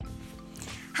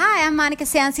Hi, I'm Monica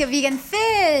Sancio, Vegan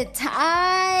Fit.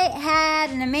 I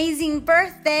had an amazing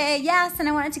birthday, yes, and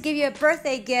I wanted to give you a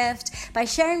birthday gift by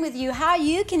sharing with you how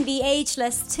you can be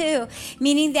ageless too,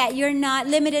 meaning that you're not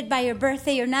limited by your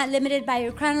birthday, you're not limited by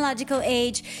your chronological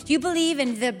age. You believe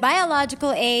in the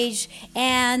biological age,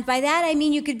 and by that I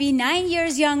mean you could be 9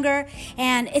 years younger,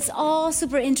 and it's all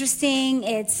super interesting.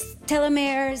 It's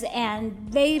telomeres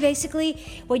and basically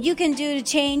what you can do to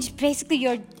change basically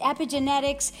your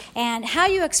epigenetics and how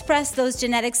you express those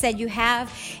genetics that you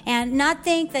have, and not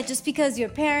think that just because your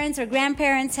parents or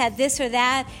grandparents had this or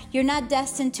that, you're not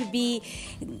destined to be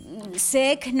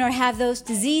sick, nor have those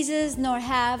diseases, nor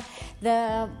have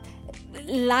the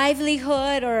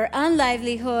livelihood or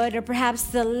unlivelihood, or perhaps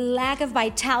the lack of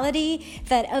vitality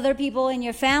that other people in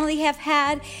your family have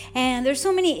had. And there's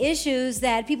so many issues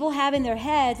that people have in their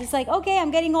heads. It's like, okay,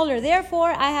 I'm getting older,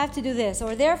 therefore I have to do this,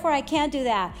 or therefore I can't do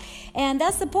that. And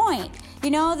that's the point. You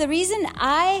know, the reason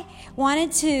I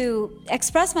wanted to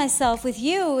express myself with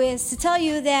you is to tell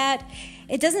you that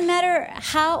it doesn't matter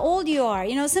how old you are.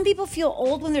 You know, some people feel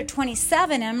old when they're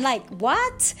 27, and I'm like,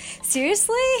 what?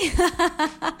 Seriously?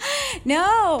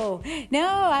 No,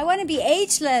 I want to be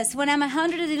ageless when I'm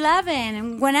 111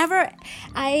 and whenever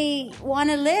I want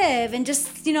to live, and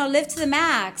just, live to the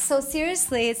max. So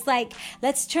seriously, it's like,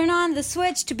 let's turn on the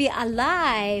switch to be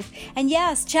alive. And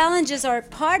yes, challenges are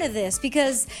part of this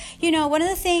because, one of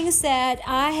the things that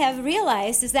I have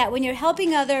realized is that when you're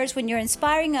helping others, when you're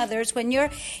inspiring others, when you're,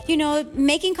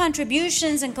 making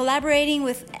contributions and collaborating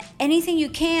with anything you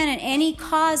can and any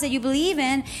cause that you believe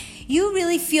in, you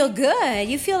really feel good.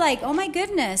 You feel like, oh my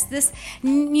goodness, this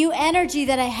new energy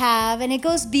that I have, and it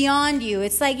goes beyond you.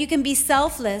 It's like you can be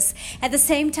selfless at the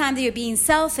same time that you're being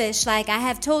selfish, like I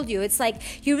have told you. It's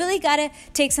like you really got to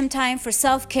take some time for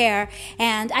self-care,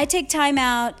 and I take time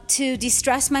out to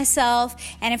de-stress myself.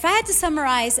 And if I had to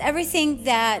summarize everything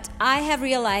that I have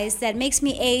realized that makes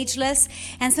me ageless,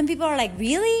 and some people are like,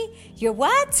 really? You're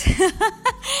what?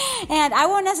 And I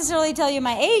won't necessarily tell you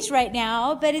my age right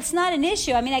now, but it's not an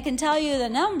issue. I mean, I can tell you the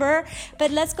number, but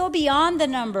let's go beyond the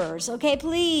numbers, okay?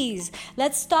 Please,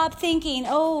 let's stop thinking,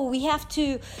 oh, we have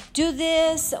to do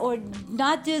this or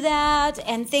not do that,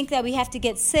 and think that we have to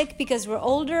get sick because we're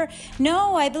older.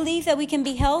 No, I believe that we can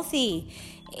be healthy.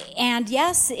 And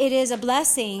yes, it is a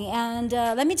blessing. And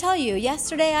let me tell you,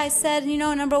 yesterday I said,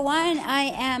 number one, I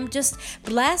am just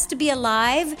blessed to be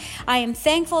alive. I am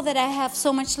thankful that I have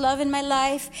so much love in my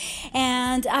life.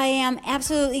 And I am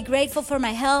absolutely grateful for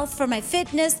my health, for my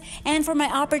fitness, and for my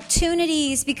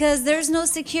opportunities, because there's no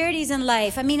securities in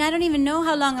life. I mean, I don't even know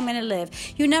how long I'm going to live.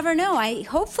 You never know. I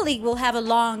hopefully will have a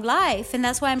long life, and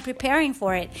that's why I'm preparing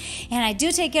for it. And I do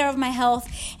take care of my health,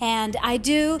 and I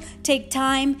do take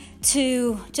time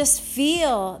to just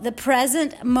feel the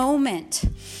present moment.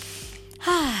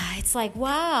 It's like,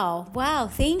 wow,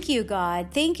 thank you, God.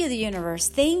 Thank you, the universe.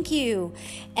 Thank you,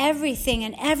 everything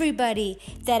and everybody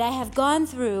that I have gone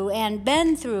through and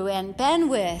been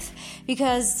with,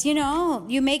 because,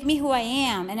 you make me who I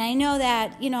am. And I know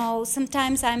that,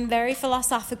 sometimes I'm very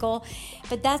philosophical,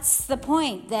 but that's the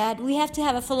point, that we have to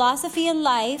have a philosophy in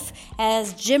life,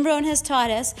 as Jim Rohn has taught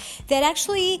us, that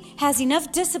actually has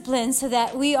enough discipline so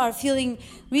that we are feeling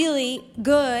really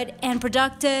good and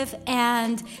productive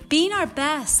and being our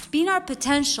best, being our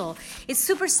potential. It's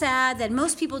super sad that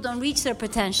most people don't reach their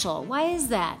potential. Why is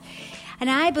that? And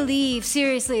I believe,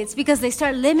 seriously, it's because they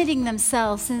start limiting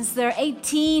themselves since they're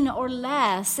 18 or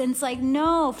less. And it's like,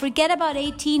 no, forget about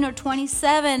 18 or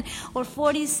 27 or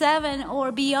 47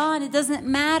 or beyond. It doesn't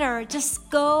matter. Just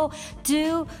go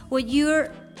do what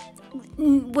you're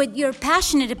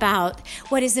passionate about,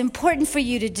 what is important for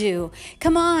you to do.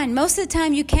 Come on, most of the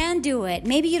time you can do it.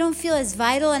 Maybe you don't feel as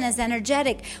vital and as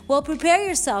energetic. Well, prepare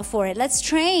yourself for it. Let's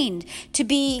train to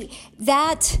be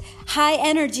that high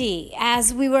energy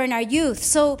as we were in our youth.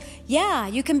 So yeah,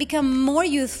 you can become more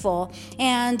youthful.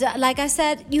 And like I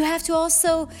said, you have to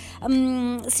also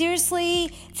seriously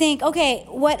think, okay,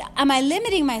 what am I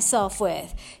limiting myself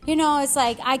with? It's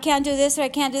like, I can't do this or I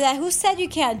can't do that. Who said you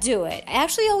can't do it? I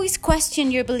actually always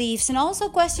question your beliefs, and also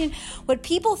question what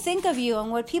people think of you,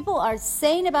 and what people are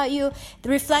saying about you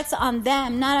reflects on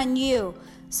them, not on you.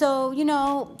 So,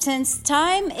 since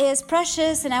time is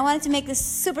precious and I wanted to make this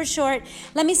super short,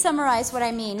 let me summarize what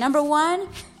I mean. Number one,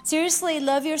 seriously,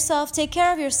 love yourself, take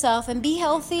care of yourself, and be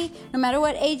healthy no matter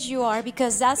what age you are,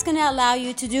 because that's going to allow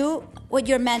you to do what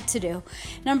you're meant to do.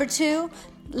 Number two,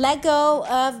 let go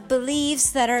of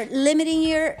beliefs that are limiting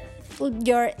your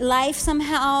your life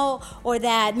somehow, or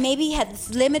that maybe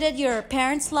has limited your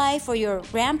parents' life or your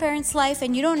grandparents' life,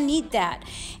 and you don't need that.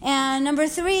 And number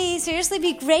 3, seriously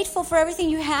be grateful for everything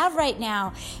you have right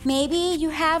now. Maybe you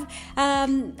have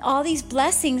all these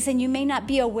blessings and you may not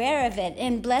be aware of it.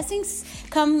 And blessings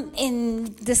come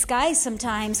in disguise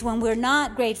sometimes when we're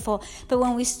not grateful. But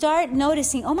when we start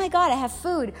noticing, oh my God, I have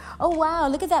food. Oh wow,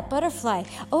 look at that butterfly.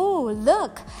 Oh,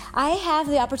 look, I have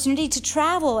the opportunity to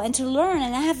travel and to learn,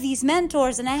 and I have these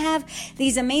mentors, and I have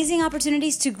these amazing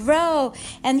opportunities to grow.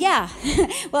 And yeah,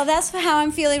 well, that's how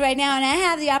I'm feeling right now. And I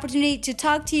have the opportunity to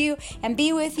talk to you and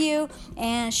be with you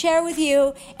and share with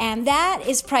you. And that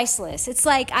is priceless. It's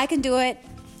like I can do it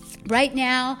right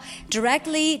now,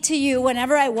 directly to you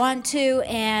whenever I want to.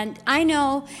 And I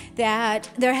know that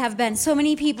there have been so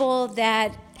many people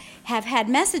that have had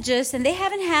messages and they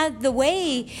haven't had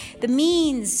the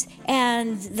means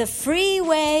and the free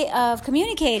way of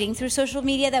communicating through social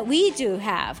media that we do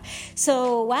have.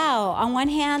 So wow, on one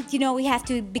hand, we have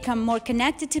to become more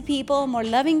connected to people, more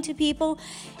loving to people.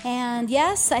 And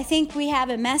yes, I think we have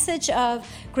a message of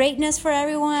greatness for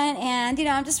everyone. And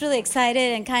I'm just really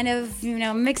excited and kind of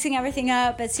mixing everything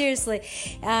up. But seriously,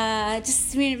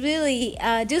 just really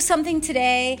do something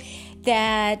today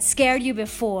that scared you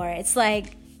before. It's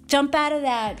like, jump out of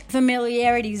that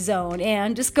familiarity zone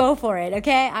and just go for it,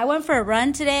 okay? I went for a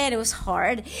run today and it was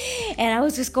hard. And I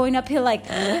was just going uphill like,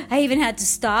 I even had to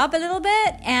stop a little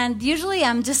bit. And usually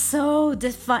I'm just so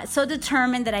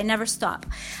determined that I never stop.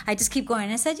 I just keep going.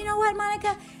 And I said, you know what,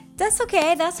 Monica? That's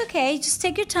okay. Just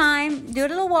take your time, do a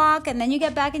little walk, and then you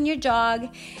get back in your jog.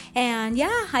 And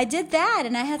yeah, I did that,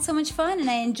 and I had so much fun, and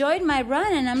I enjoyed my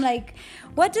run. And I'm like,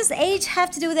 what does age have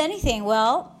to do with anything?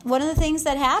 Well, one of the things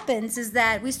that happens is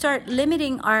that we start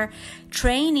limiting our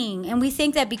training, and we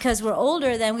think that because we're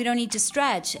older, then we don't need to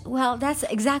stretch. Well, that's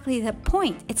exactly the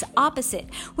point. It's opposite.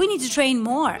 We need to train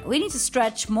more. We need to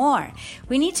stretch more.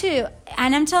 We need to,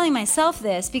 and I'm telling myself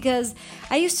this because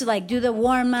I used to do the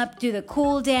warm up, do the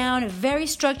cool down, a very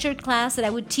structured class that I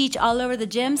would teach all over the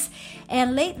gyms.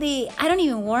 And lately, I don't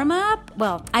even warm up.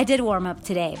 Well, I did warm up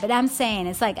today, but I'm saying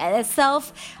it's like a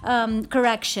self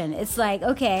correction. It's like,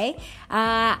 okay,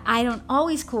 I don't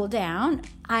always cool down.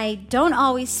 I don't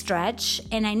always stretch,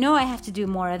 and I know I have to do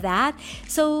more of that.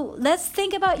 So let's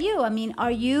think about you. I mean,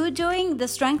 are you doing the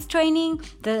strength training,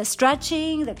 the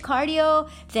stretching, the cardio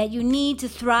that you need to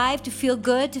thrive, to feel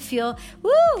good, to feel,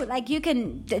 like you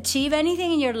can achieve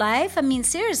anything in your life? I mean,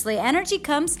 seriously, energy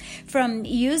comes from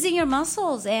using your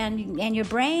muscles and your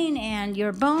brain and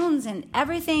your bones and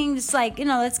everything. It's like,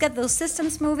 let's get those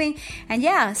systems moving. And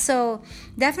yeah, so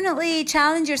definitely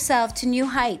challenge yourself to new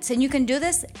heights. And you can do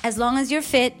this as long as you're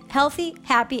fit, healthy,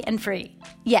 happy, and free.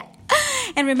 Yeah.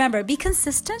 And remember, be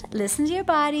consistent, listen to your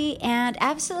body, and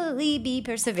absolutely be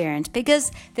perseverant,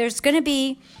 because there's going to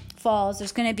be falls,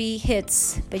 there's going to be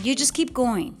hits, but you just keep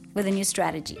going with a new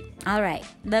strategy. All right.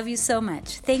 Love you so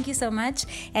much. Thank you so much.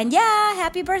 And yeah,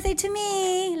 happy birthday to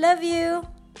me. Love you.